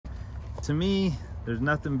To me, there's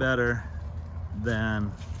nothing better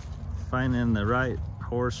than finding the right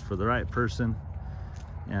horse for the right person.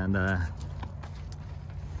 And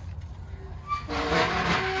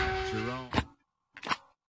Jerome.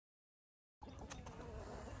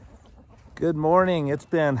 Good morning. It's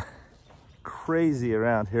been crazy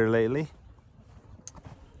around here lately.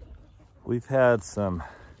 We've had some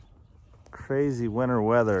crazy winter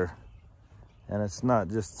weather, and it's not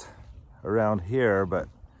just around here, but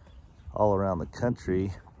all around the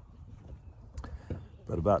country.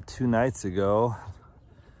 But about 2 nights ago,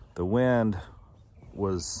 the wind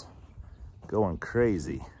was going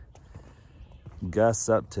crazy. Gusts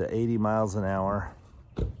up to 80 miles an hour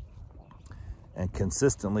and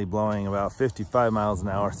consistently blowing about 55 miles an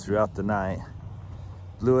hour throughout the night.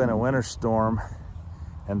 Blew in a winter storm,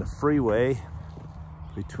 and the freeway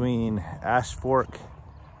between Ash Fork,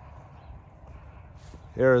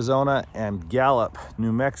 Arizona and Gallup,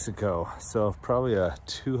 New Mexico. So probably a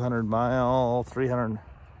 200 mile, 300,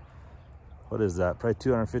 what is that? Probably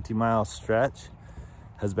 250 mile stretch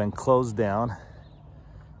has been closed down.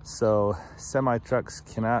 So semi trucks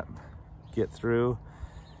cannot get through.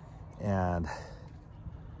 And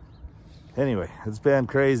anyway, it's been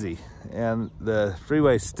crazy. And the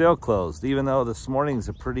freeway's still closed, even though this morning's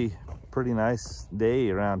a pretty nice day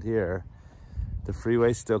around here. The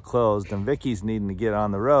freeway's still closed, and Vicky's needing to get on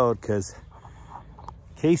the road because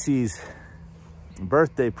Casey's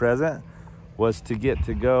birthday present was to get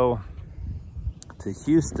to go to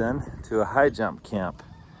Houston to a high jump camp.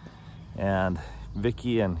 And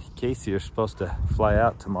Vicky and Casey are supposed to fly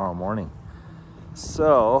out tomorrow morning.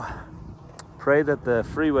 So pray that the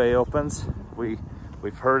freeway opens. We've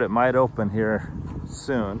heard it might open here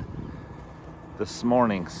soon this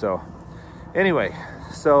morning. So anyway,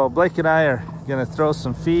 so Blake and I are gonna throw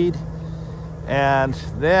some feed, and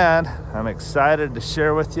then I'm excited to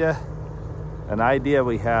share with you an idea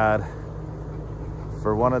we had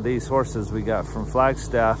for one of these horses we got from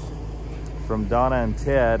Flagstaff from Donna and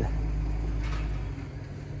Ted.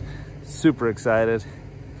 Super excited,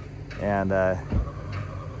 and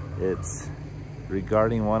it's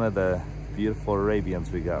regarding one of the beautiful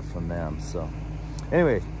Arabians we got from them. So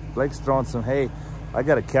anyway, Blake's throwing some hay. I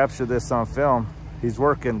gotta capture this on film. He's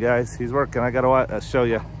working, guys. He's working. I gotta show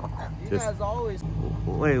you. You guys always...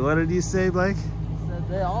 Wait, what did you say, Blake? I said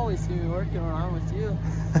they always see me working when I'm with you.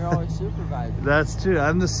 You're always supervising. That's true.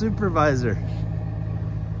 I'm the supervisor.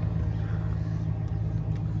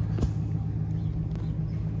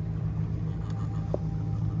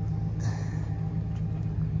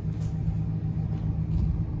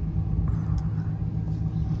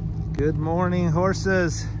 Good morning,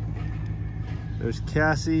 horses. There's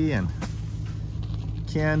Cassie and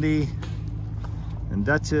Candy and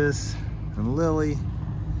Duchess and Lily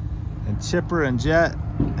and Chipper and Jet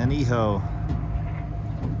and Eho.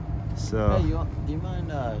 So hey, do you mind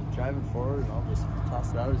driving forward, and I'll just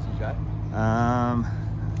toss it out as you drive?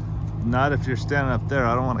 Not if you're standing up there.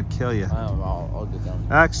 I don't want to kill you. I'll get down.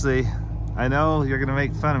 Actually, I know you're gonna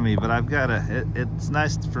make fun of me, but I've got to. It's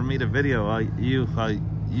nice for me to video while you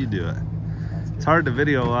do it. It's hard to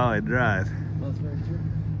video while I drive. That's very true.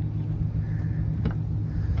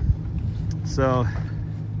 So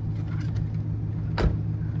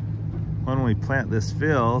when we plant this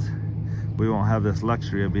field, we won't have this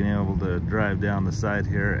luxury of being able to drive down the side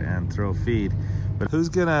here and throw feed. But who's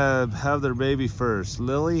gonna have their baby first?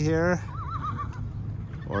 Lily here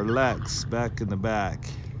or Lex back in the back?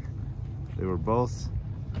 They were both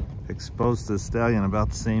exposed to the stallion about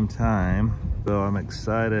the same time. So I'm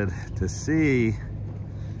excited to see.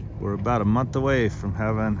 We're about a month away from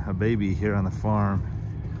having a baby here on the farm.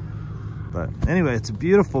 But anyway, it's a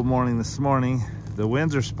beautiful morning this morning. The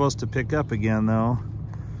winds are supposed to pick up again though.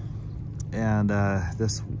 And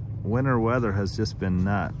this winter weather has just been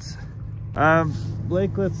nuts.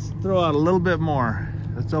 Blake, let's throw out a little bit more.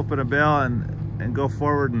 Let's open a bell and go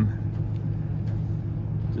forward, and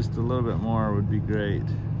just a little bit more would be great.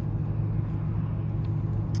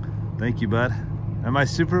 Thank you, bud. Am I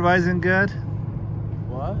supervising good?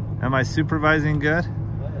 What? Am I supervising good?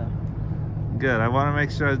 Yeah. Good. I want to make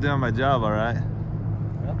sure I was doing my job all right.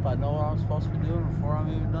 Yep, I know what I'm supposed to be doing before I'm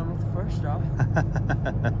even done with the first job.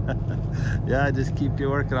 Yeah, I just keep you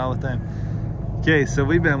working all the time. Okay, so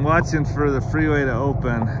we've been watching for the freeway to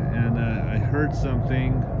open, and I heard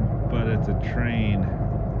something, but it's a train.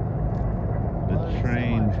 The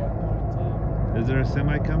train. Is there a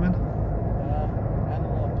semi coming? Yeah, and a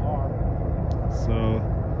little car. So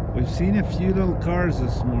we've seen a few little cars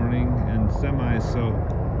this morning and semis. So,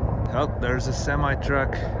 oh, there's a semi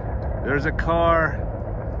truck. There's a car.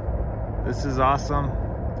 This is awesome.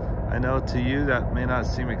 I know to you that may not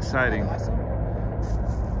seem exciting. Awesome.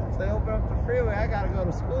 If they open up the freeway, I gotta go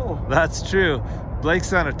to school. That's true.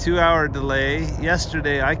 Blake's on a 2-hour delay.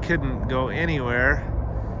 Yesterday, I couldn't go anywhere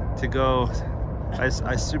to go. I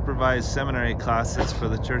supervise seminary classes for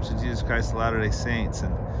the Church of Jesus Christ of Latter-day Saints,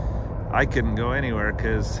 and I couldn't go anywhere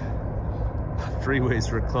because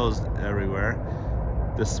freeways were closed everywhere.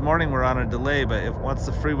 This morning we're on a delay, but once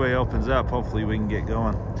the freeway opens up, hopefully we can get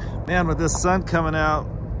going. Man, with this sun coming out,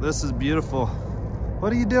 this is beautiful.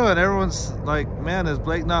 What are you doing? Everyone's like, man, is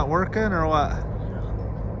Blake not working or what?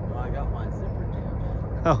 Well, I got my zipper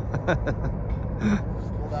jammed. Oh.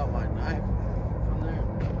 Pulled out my knife from there.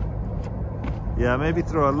 Yeah, maybe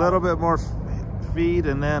throw a little bit more feed,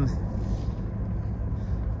 and then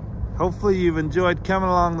hopefully you've enjoyed coming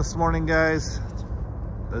along this morning, guys.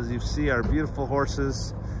 As you see, our beautiful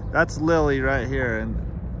horses. That's Lily right here, and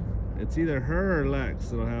it's either her or Lex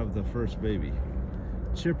that'll have the first baby.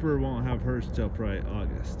 Chipper won't have hers till probably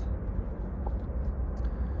August.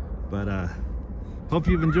 But hope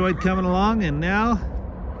you've enjoyed coming along, and now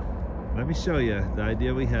let me show you the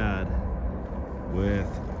idea we had with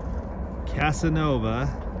Casanova.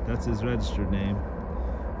 That's his registered name,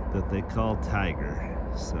 that they call Tiger.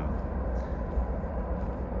 So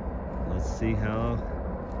let's see how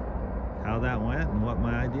that went and what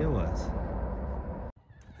my idea was.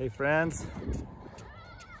 Hey friends,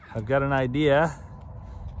 I've got an idea.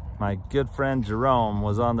 My good friend Jerome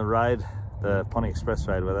was on the ride, the Pony Express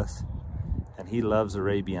ride with us, and he loves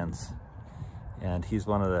Arabians. And he's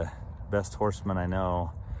one of the best horsemen I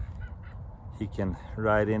know. He can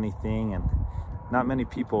ride anything, and not many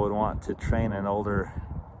people would want to train an older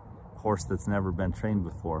horse that's never been trained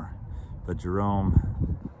before. But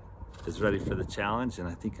Jerome is ready for the challenge, and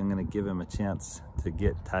I think I'm gonna give him a chance to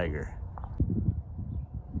get Tiger.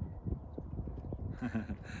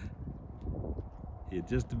 He had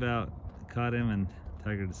just about caught him, and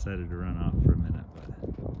Tiger decided to run off for a minute.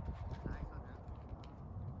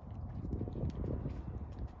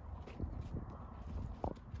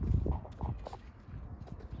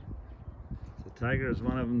 So Tiger is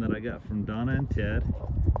one of them that I got from Donna and Ted.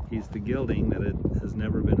 He's the gelding that has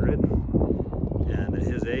never been ridden. And at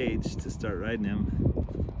his age, to start riding him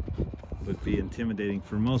would be intimidating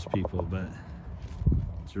for most people, but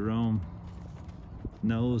Jerome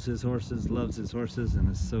knows his horses, loves his horses, and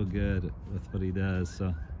is so good with what he does.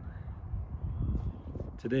 So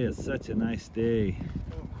today is such a nice day.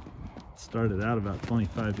 It started out about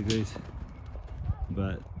 25 degrees,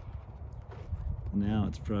 but now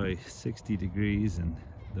it's probably 60 degrees, and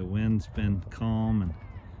the wind's been calm and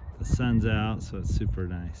the sun's out, so it's super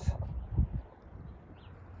nice.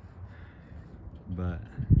 But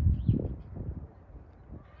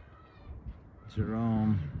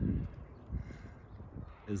Jerome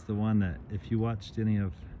is the one that, if you watched any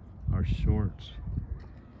of our shorts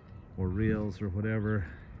or reels or whatever,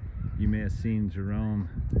 you may have seen Jerome.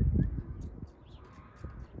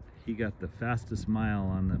 He got the fastest mile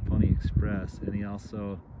on the Pony Express, and he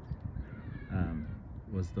also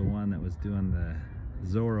was the one that was doing the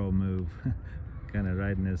Zorro move, kind of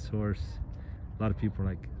riding his horse. A lot of people are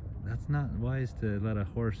like, that's not wise to let a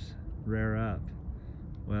horse rear up.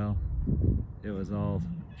 Well, it was all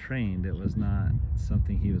trained. It was not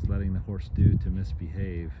something he was letting the horse do to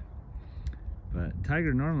misbehave. But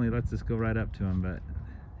Tiger normally lets us go right up to him, but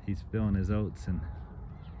he's filling his oats and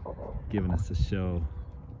giving us a show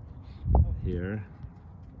here.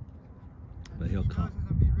 But he'll come.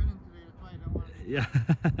 Yeah.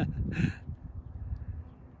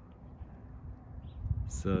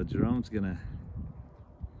 So Jerome's gonna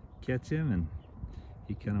catch him, and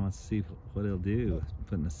he kind of wants to see what he'll do,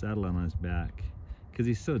 putting a saddle on his back, because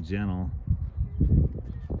he's so gentle.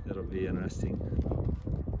 That'll be interesting.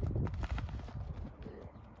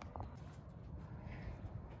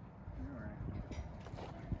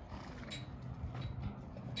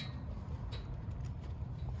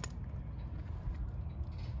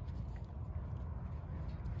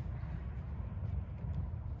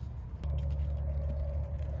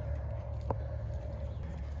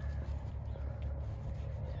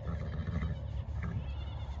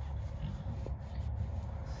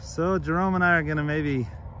 So Jerome and I are gonna maybe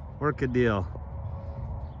work a deal.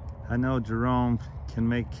 I know Jerome can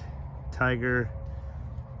make Tiger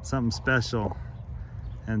something special,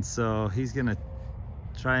 and so he's gonna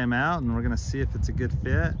try him out, and we're gonna see if it's a good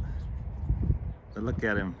fit. But look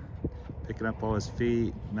at him, picking up all his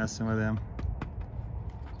feet, messing with him.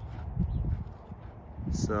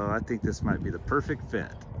 So I think this might be the perfect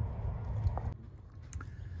fit.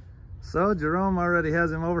 So Jerome already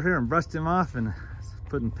has him over here and brushed him off and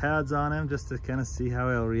putting pads on him just to kind of see how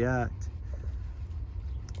he'll react.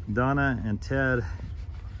 Donna and Ted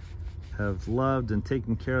have loved and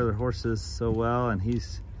taken care of their horses so well, and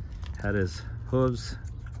he's had his hooves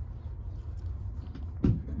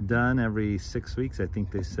done every 6 weeks, I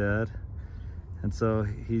think they said. And so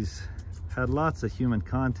he's had lots of human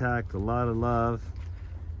contact, a lot of love.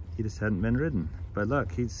 He just hadn't been ridden. But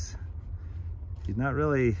look, he's not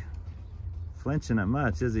really flinching at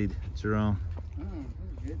much, is he, Jerome?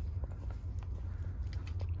 Good.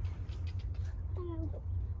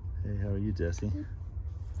 Hey, how are you, Jesse?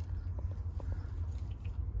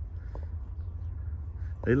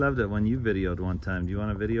 They loved it when you videoed one time. Do you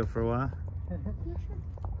want a video for a while?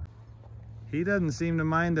 He doesn't seem to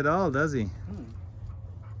mind at all, does he?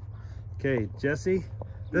 Okay, Jesse.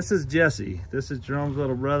 This is Jesse. This is Jerome's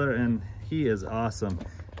little brother, and he is awesome.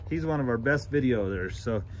 He's one of our best videoers.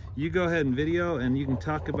 So you go ahead and video, and you can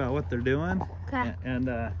talk about what they're doing. Okay. And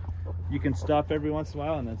you can stop every once in a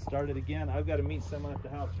while and then start it again. I've got to meet someone at the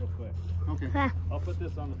house real quick. Okay. Okay. I'll put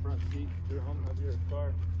this on the front seat. Jerome, of your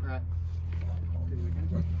car. All right.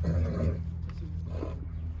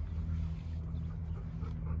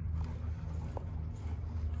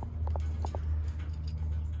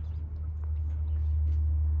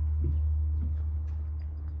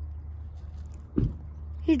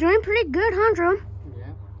 He's doing pretty good, huh, Jerome?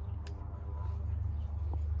 Yeah.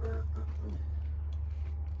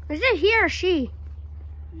 Is it he or she?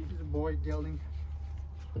 He's a boy gelding.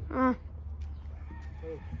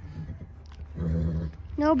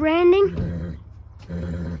 No branding?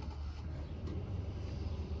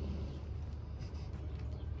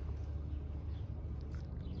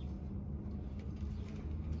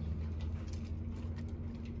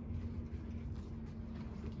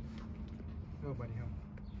 Nobody home.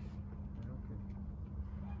 Okay.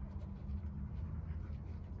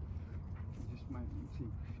 Just might see.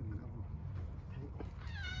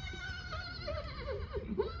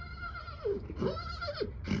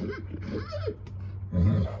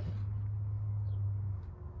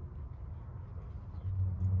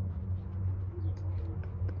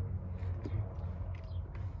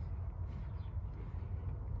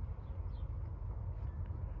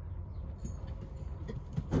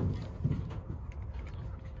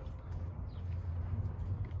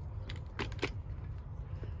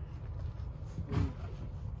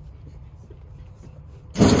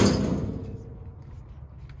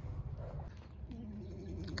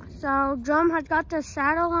 So Jerome has got the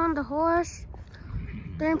saddle on the horse.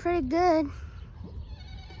 Doing pretty good.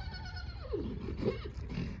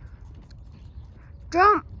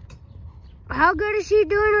 Jerome, how good is he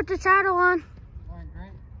doing with the saddle on? Going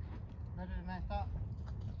great. Better than I thought.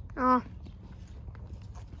 Oh.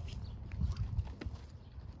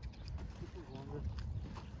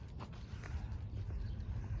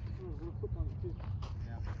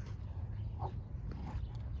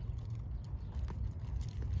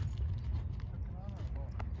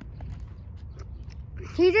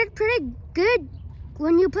 He did pretty good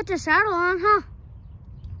when you put the saddle on, huh?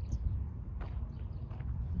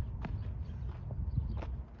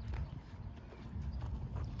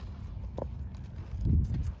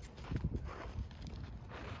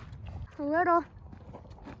 A little.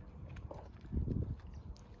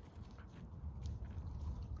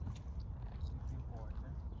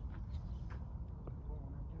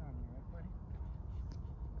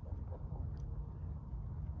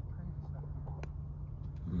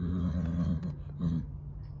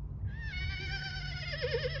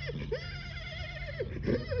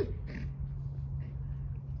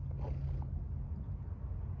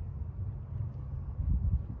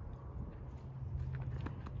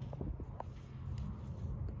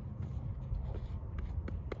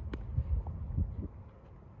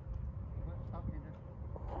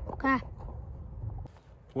 Okay.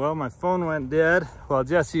 Well, my phone went dead while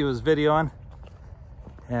Jesse was videoing,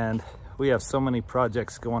 and we have so many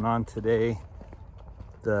projects going on today.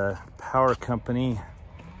 The power company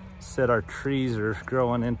said our trees are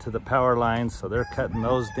growing into the power lines, so they're cutting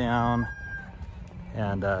those down,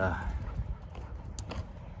 and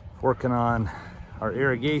working on our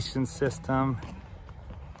irrigation system.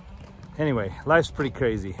 Anyway, life's pretty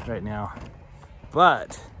crazy right now,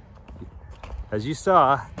 but as you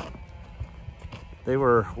saw, they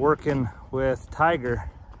were working with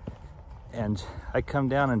Tiger, and I come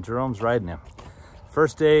down and Jerome's riding him.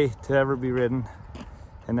 First day to ever be ridden,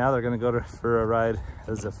 and now they're gonna go for a ride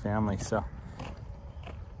as a family. So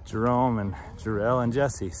Jerome and Jarell and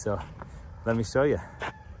Jesse, so let me show you.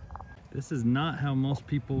 This is not how most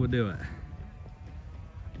people would do it,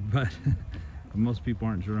 but most people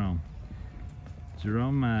aren't Jerome.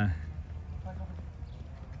 Jerome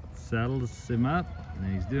saddles him up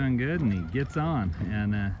and he's doing good, and he gets on.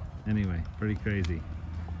 And anyway, pretty crazy.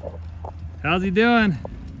 How's he doing?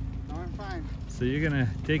 I'm fine. So you're gonna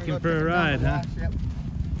take him Go for a take down ride, the huh? wash, yep.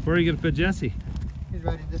 Where are you gonna put Jesse? He's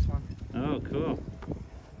riding this one. Oh, cool.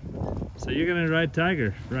 So you're gonna ride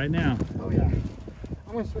Tiger right now? Oh yeah.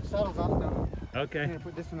 I'm gonna switch saddles off though. Okay. I'm gonna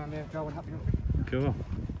put this one on there. Draw one, help me. Cool.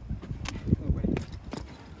 Oh, buddy.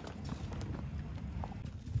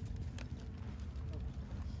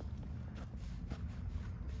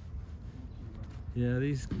 Yeah,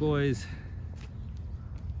 these boys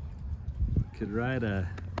could ride a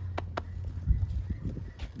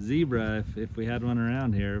zebra if we had one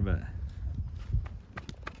around here, but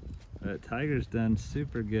Tiger's done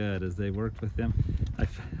super good as they worked with him.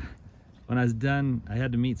 When I was done, I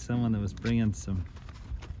had to meet someone that was bringing some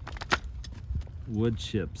wood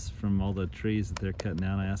chips from all the trees that they're cutting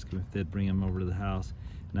down. I asked them if they'd bring them over to the house,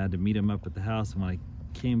 and I had to meet them up at the house. And when I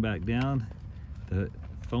came back down, the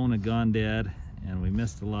phone had gone dead, and we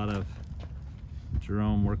missed a lot of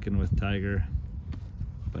Jerome working with Tiger.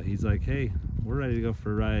 But he's like, hey, we're ready to go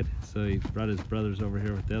for a ride. So he brought his brothers over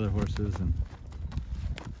here with the other horses, and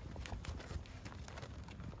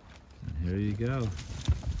here you go.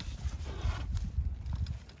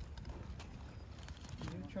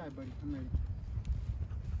 Try, buddy. I'm ready.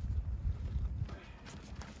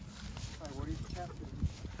 All right, what are you captain?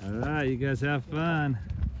 All right, you guys have fun.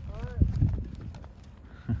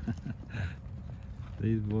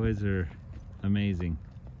 These boys are amazing.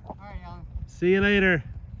 All right, Alan. See you later.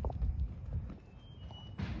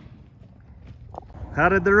 How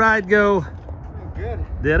did the ride go? Good.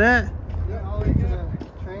 Did it? Yeah, all the way to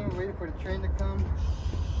the train, waiting for the train to come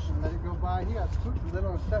and let it go by. He got spooked a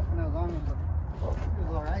little and stuff when I was on him, but it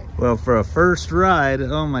was all right. Well, for a first ride,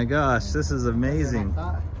 oh my gosh, this is amazing.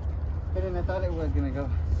 Better than I thought it was gonna go.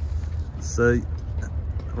 So,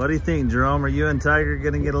 what do you think, Jerome? Are you and Tiger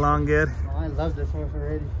gonna get along good? Oh, I love this horse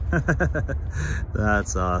already.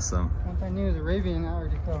 That's awesome. Once I knew it was Arabian, I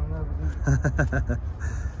already fell in love with him.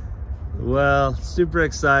 Well, super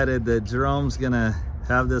excited that Jerome's gonna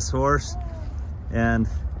have this horse, and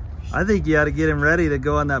I think you ought to get him ready to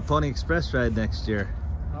go on that Pony Express ride next year.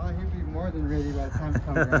 Oh, he'll be more than ready by the time it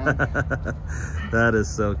comes around. That is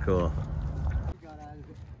so cool. He got out of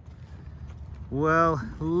it. Well,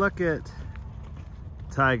 look at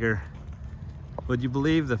Tiger. Would you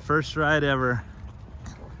believe the first ride ever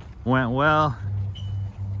went well,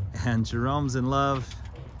 and Jerome's in love,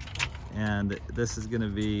 and this is gonna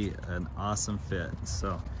be an awesome fit.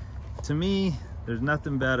 So to me, there's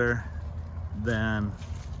nothing better than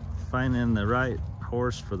finding the right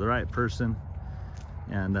horse for the right person,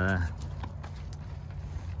 and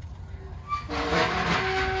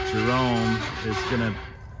Jerome is gonna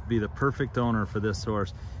be the perfect owner for this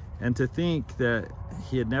horse. And to think that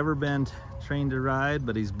he had never been trained to ride,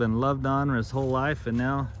 but he's been loved on his whole life, and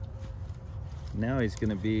now he's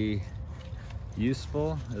gonna be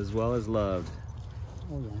useful as well as loved.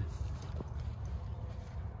 Oh yeah.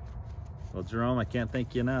 Well, Jerome, I can't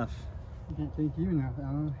thank you enough. I can't thank you enough,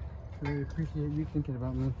 Alan. I really appreciate you thinking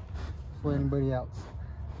about me before anybody else.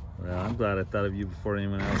 Well, I'm glad I thought of you before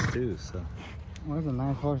anyone else too, so. Well, he's a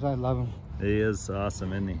nice horse. I love him. He is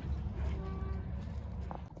awesome, isn't he?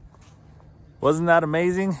 Wasn't that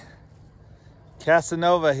amazing?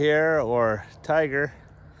 Casanova here, or Tiger,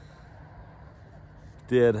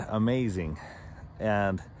 did amazing.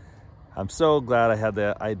 And I'm so glad I had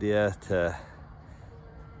the idea to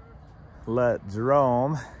let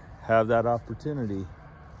Jerome have that opportunity,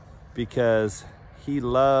 because he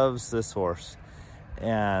loves this horse.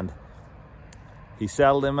 And he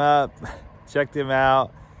saddled him up, checked him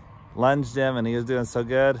out, lunged him, and he was doing so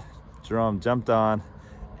good. Jerome jumped on,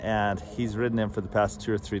 and he's ridden him for the past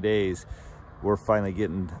 2 or 3 days. We're finally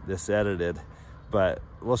getting this edited, but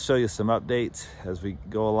we'll show you some updates as we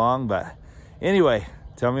go along. But anyway,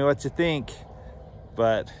 tell me what you think.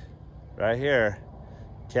 But right here,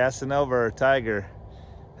 Casanova, or Tiger,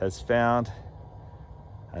 has found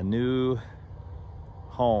a new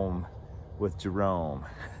home with Jerome.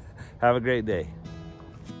 Have a great day.